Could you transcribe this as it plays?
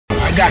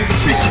I got the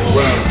picture.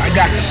 Well, I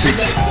got the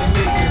picture.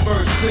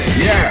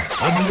 Yeah,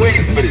 I've been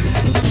waiting for this.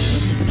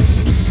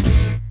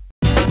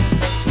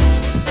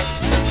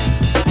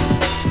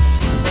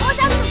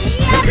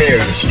 Prepare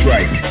to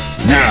strike.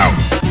 Now.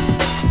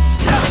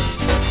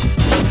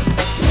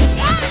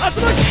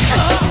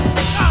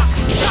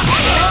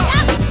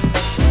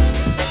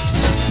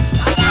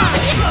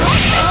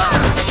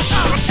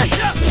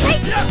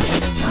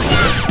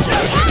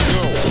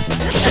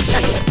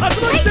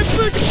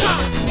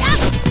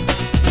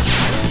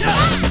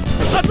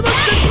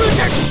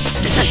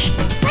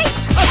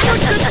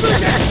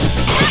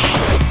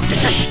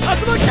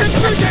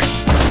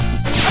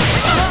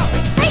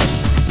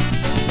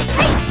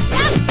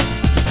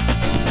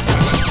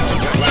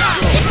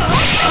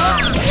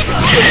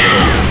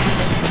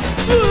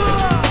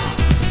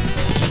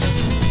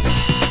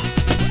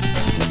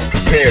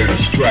 Prepare to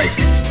strike.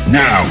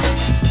 Now.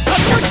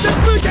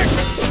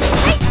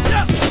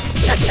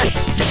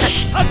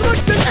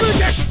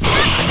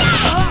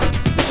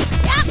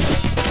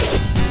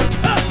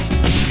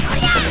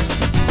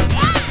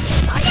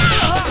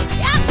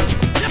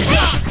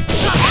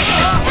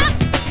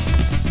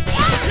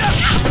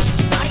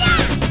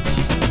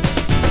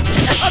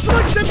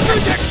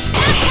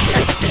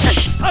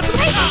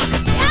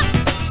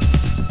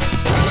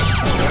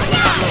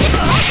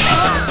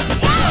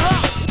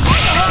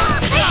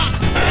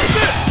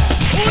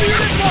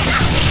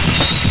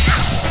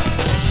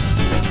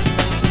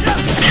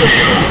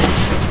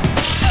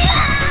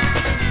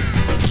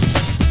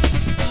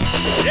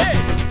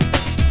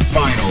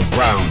 Final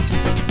round.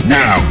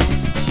 Now.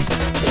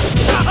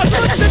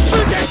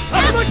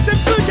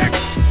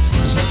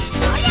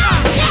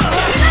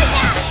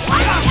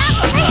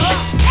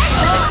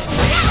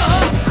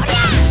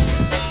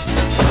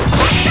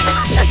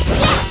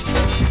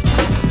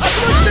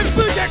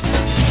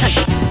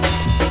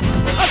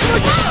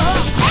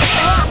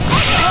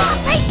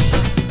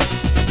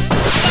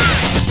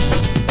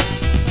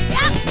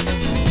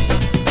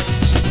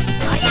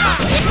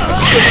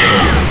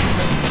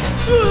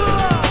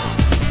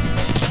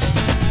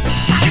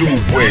 You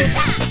win.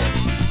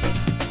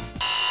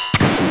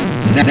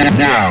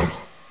 Now,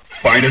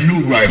 find a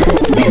new rival.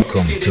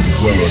 Welcome to the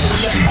world of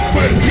street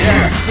fighting.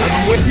 Yeah,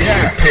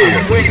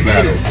 prepare for the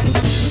battle.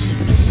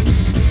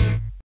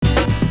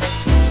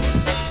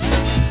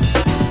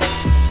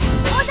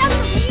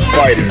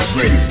 Fighters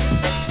ready.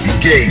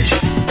 Engage.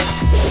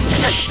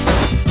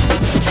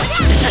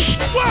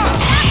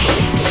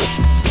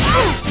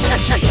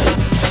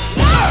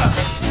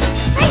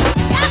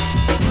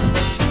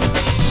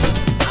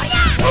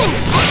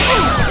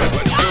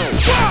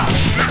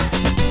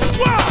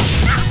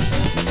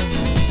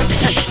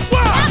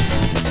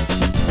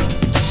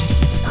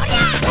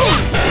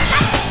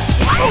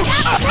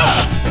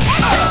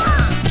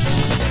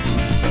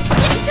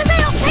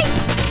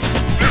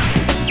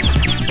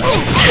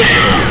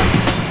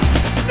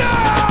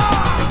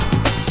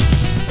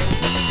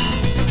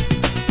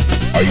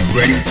 Are you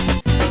ready?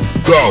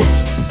 Go!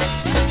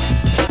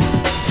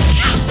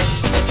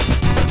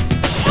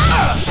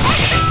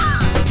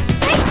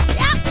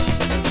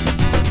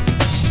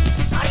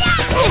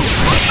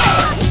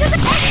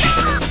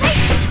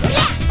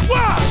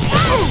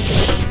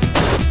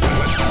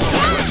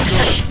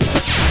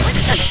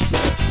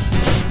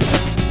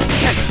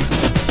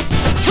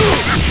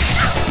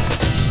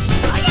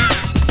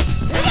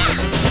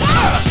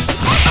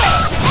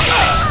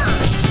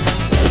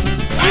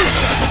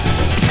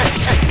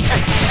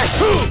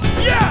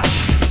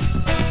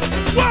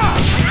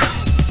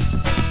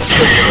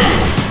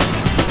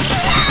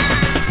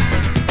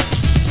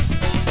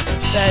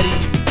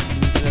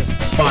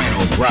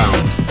 Final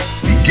round.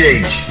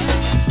 Engage.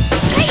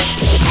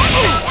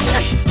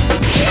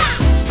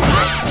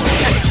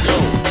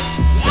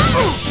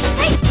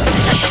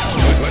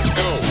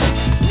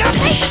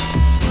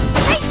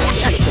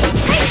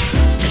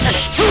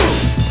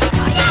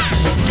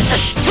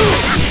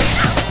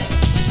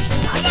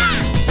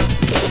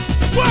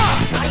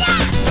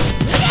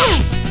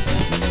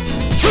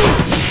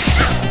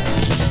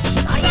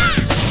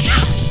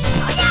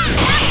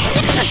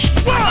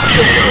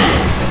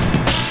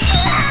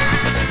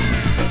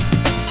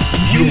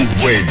 You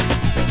win.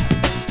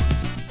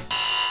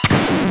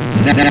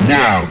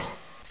 Now,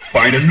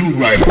 find a new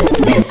rival.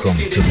 Welcome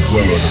to the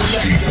world of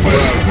street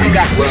fighting.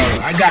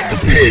 I got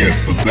prepared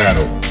for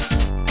battle.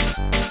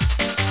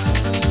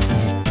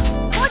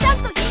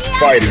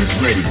 Fighters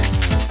ready.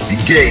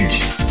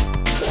 Engage.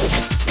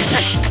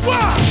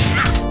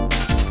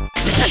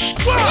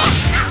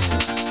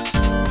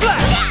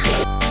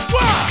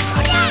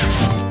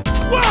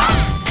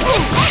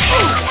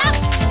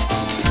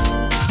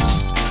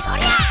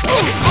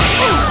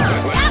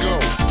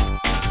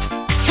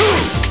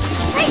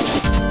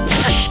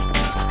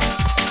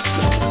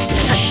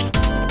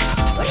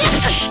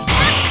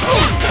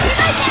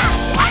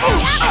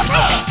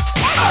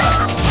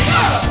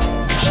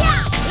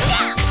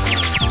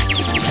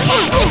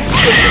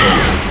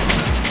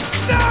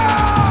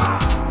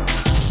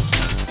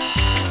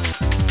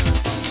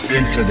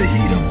 Into the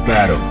heat of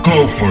battle.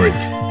 Go for it.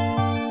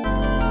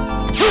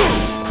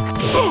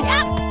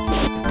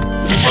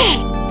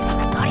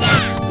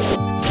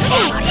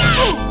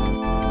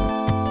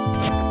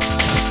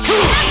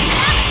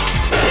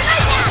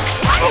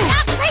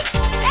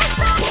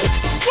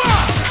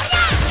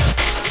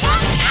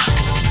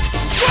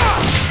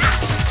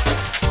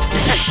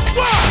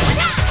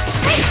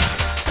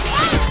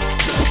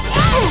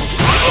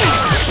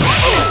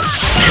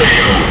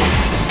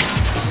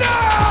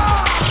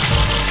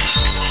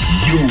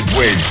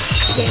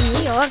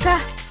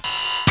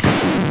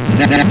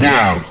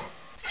 Now,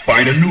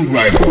 find a new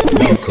rival.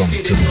 Welcome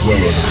to the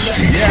world of the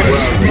street.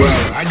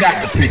 Well, I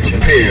got the picture.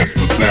 Prepare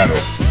for battle.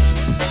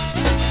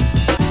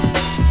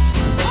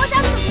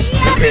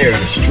 Prepare to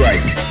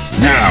strike.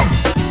 Now.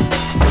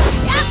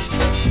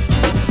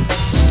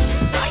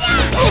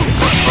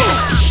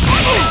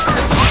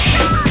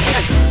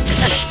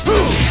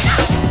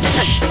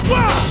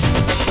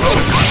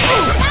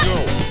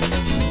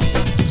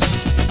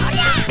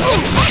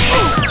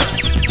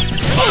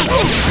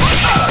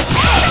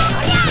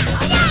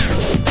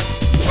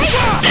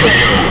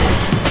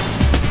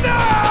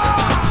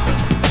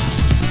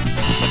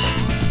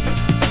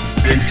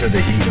 Into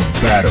the heat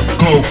of battle.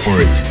 Go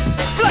for it.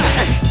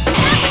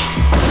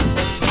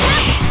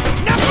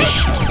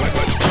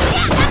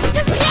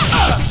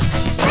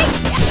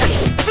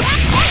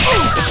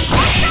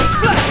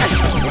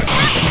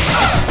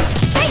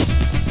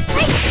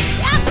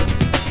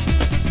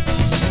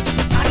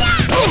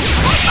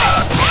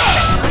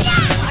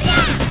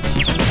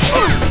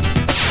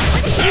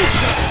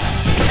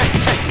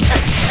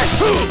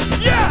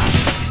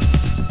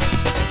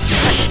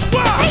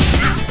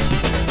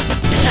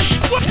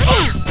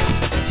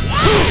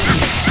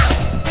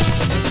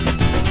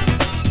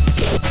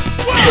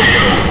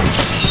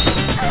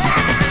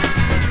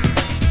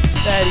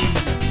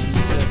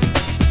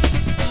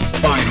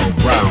 Final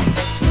round.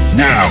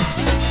 Now.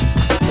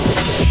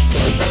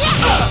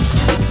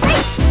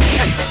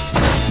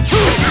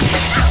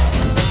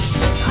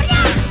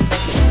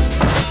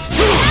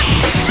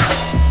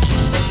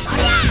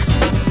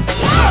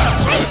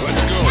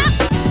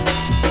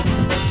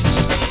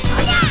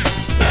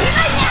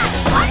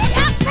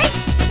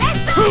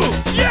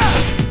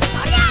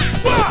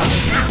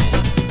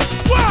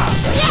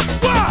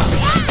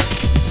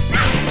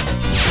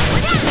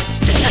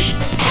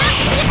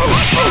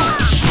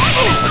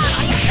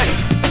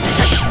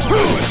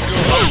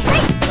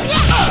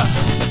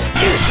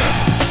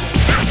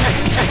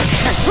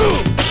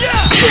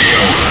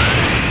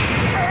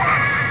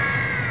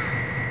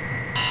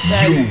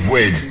 You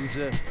win.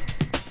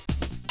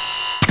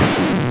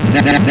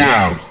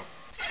 Now,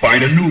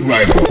 find a new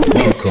rival.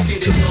 Welcome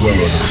to the world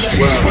of the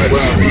street.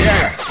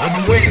 Yeah,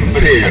 I'm waiting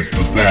here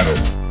for battle.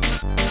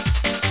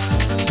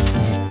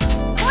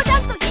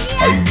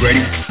 Are you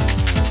ready?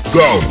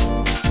 Go!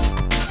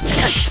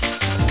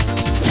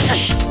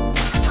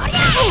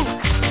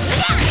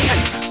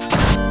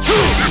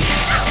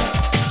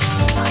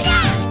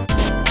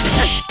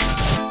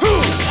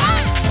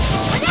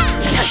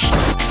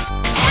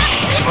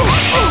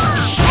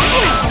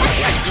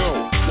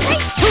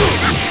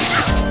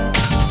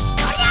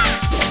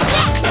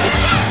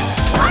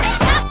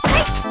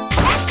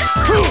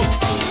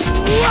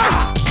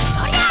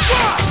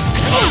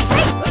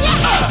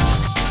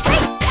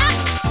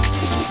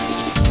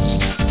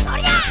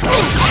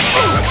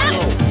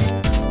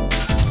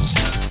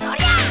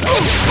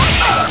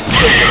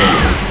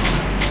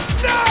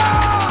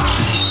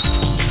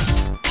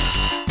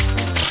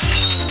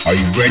 Are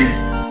you ready?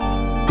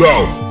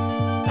 Go!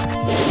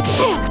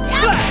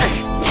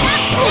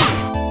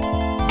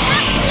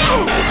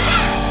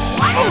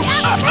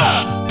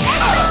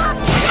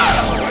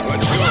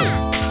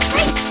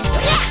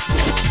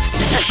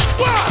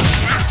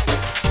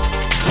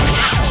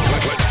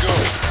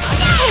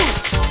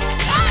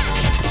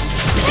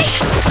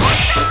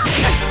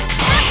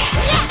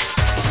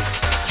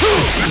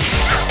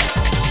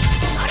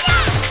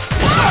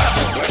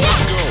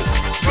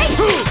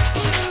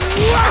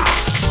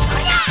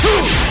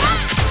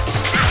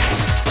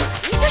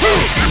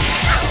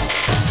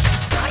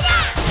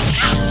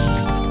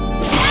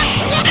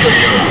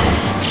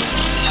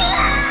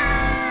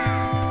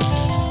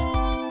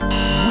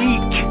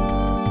 Weak.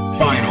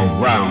 Final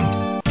round.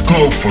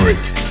 Go for it.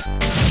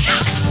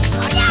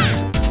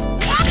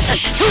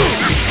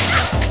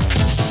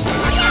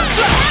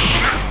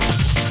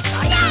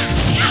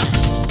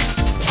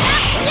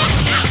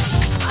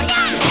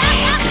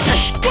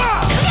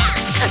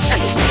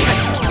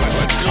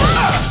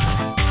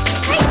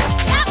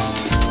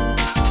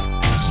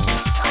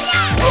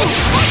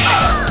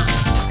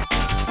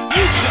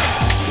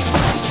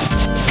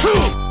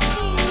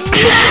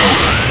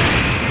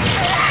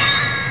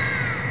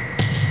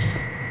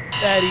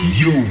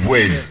 You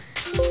win.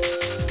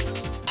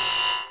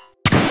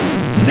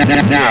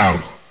 Now,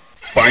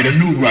 find a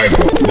new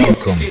rival.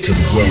 Welcome to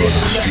the world of the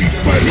street.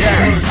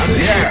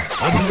 Yeah,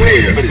 I'm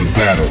ready for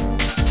battle.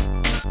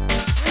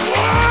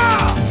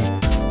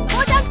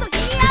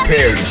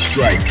 Prepare to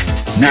strike.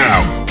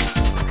 Now.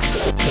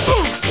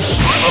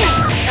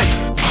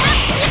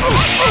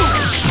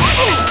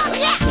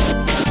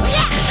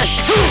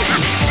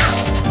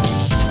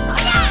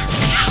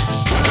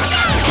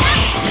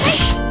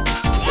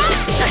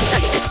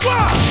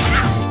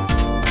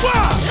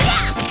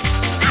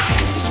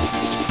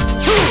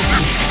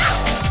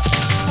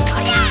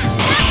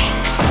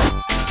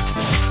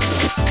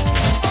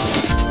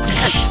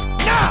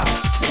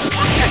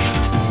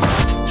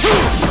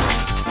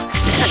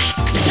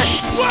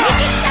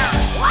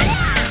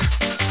 Wow!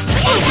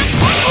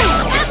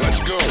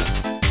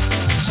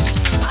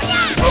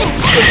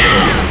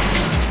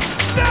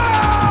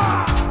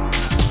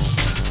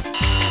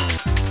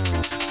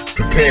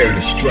 Prepare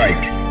to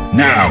strike.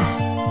 Now.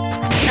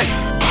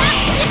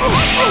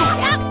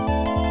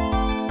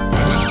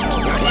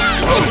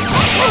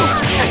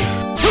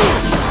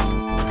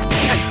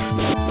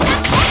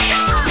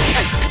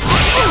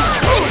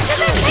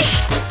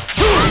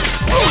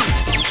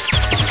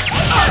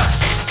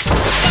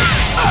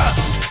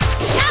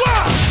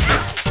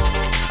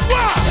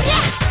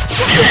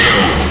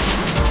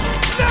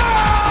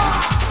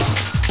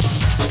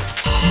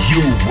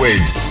 You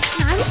win.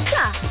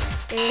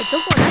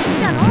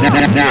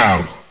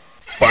 Now,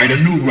 find a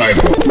new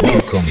rival.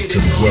 Welcome to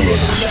the world of the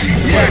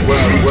street. Yeah,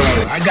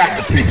 well, I got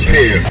the pitch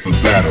here for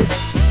battle.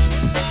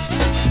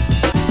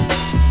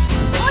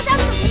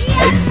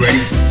 Are you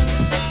ready?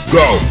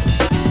 Go!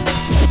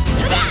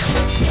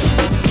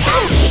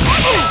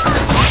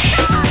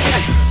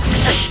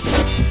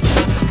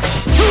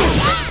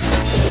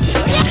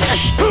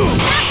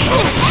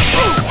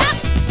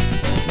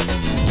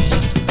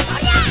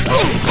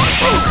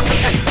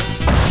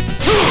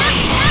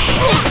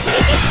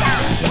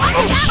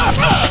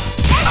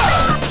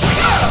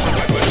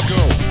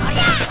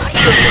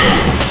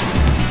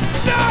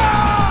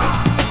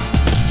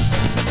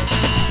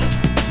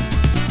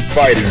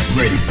 Fighters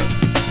ready.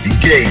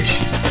 Engage.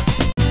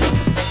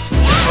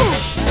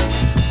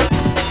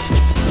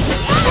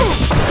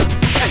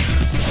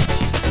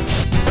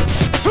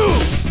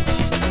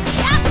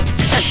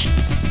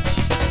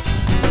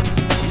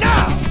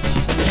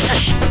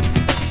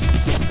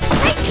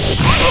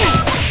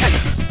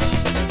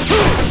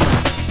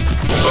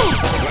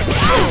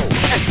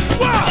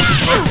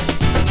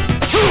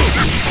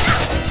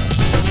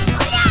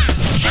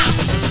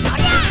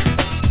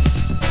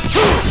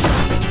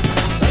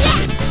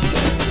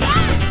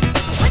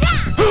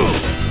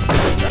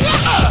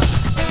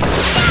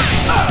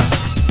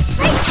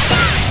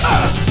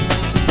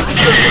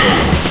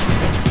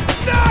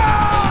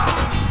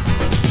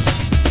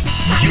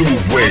 You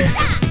win.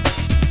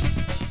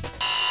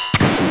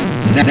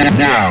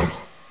 Now,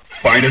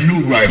 find a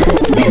new rival.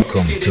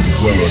 Welcome to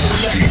the world of the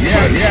street.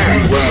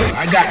 Yeah, well,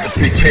 I got the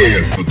pitch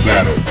here for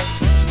battle.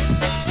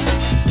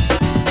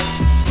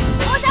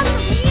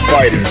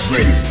 Fighters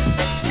ready.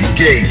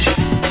 Engage.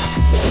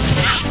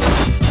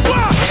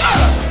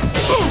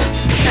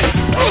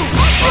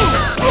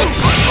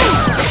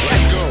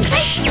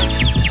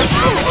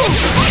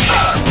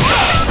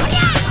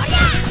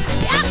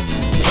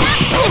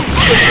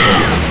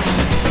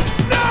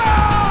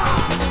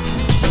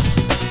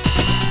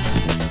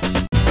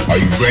 Are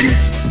you ready?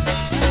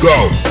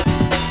 Go!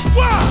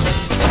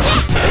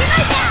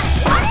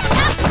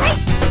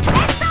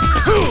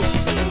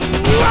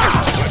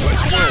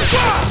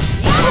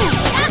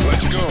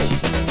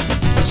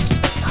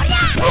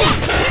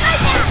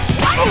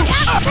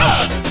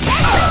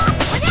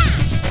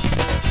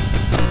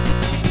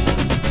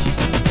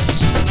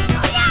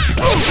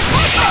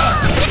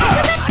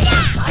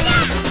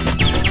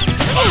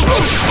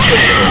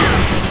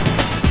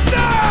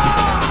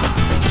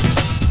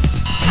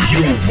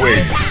 You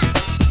win.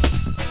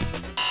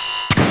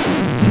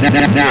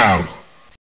 Now.